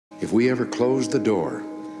If we ever closed the door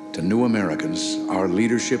to new Americans, our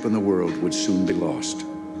leadership in the world would soon be lost.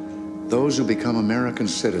 Those who become American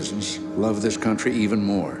citizens love this country even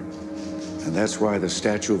more. And that's why the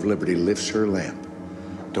Statue of Liberty lifts her lamp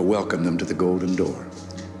to welcome them to the Golden Door.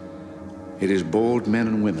 It is bold men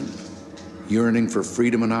and women yearning for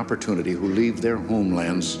freedom and opportunity who leave their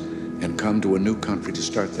homelands and come to a new country to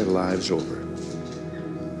start their lives over.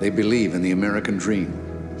 They believe in the American dream,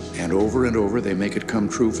 and over they make it come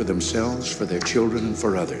true for themselves, for their children, and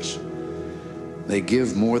for others. They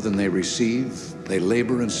give more than they receive, they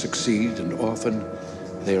labor and succeed, and often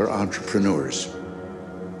they are entrepreneurs.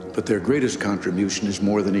 But their greatest contribution is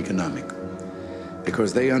more than economic,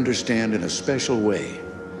 because they understand in a special way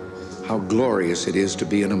how glorious it is to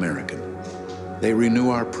be an American. They renew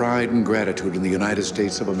our pride and gratitude in the United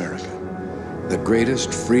States of America, the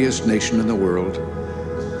greatest, freest nation in the world,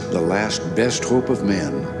 the last best hope of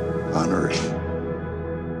man on earth.